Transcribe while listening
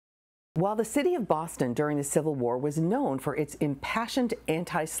While the city of Boston during the Civil War was known for its impassioned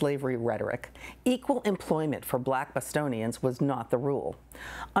anti-slavery rhetoric, equal employment for Black Bostonians was not the rule.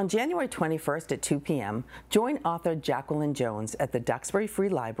 On January 21st at 2 p.m., join author Jacqueline Jones at the Duxbury Free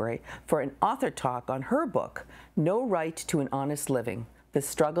Library for an author talk on her book, No Right to an Honest Living: The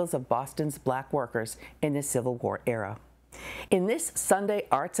Struggles of Boston's Black Workers in the Civil War Era. In this Sunday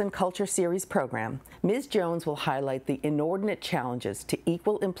Arts and Culture Series program, Ms. Jones will highlight the inordinate challenges to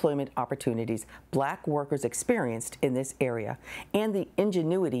equal employment opportunities Black workers experienced in this area and the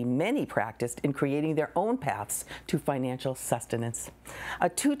ingenuity many practiced in creating their own paths to financial sustenance. A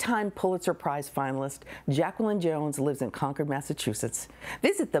two-time Pulitzer Prize finalist, Jacqueline Jones lives in Concord, Massachusetts.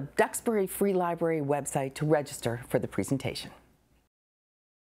 Visit the Duxbury Free Library website to register for the presentation.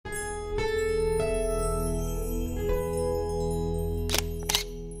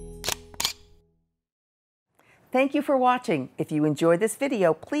 Thank you for watching. If you enjoyed this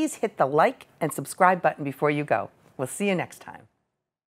video, please hit the like and subscribe button before you go. We'll see you next time.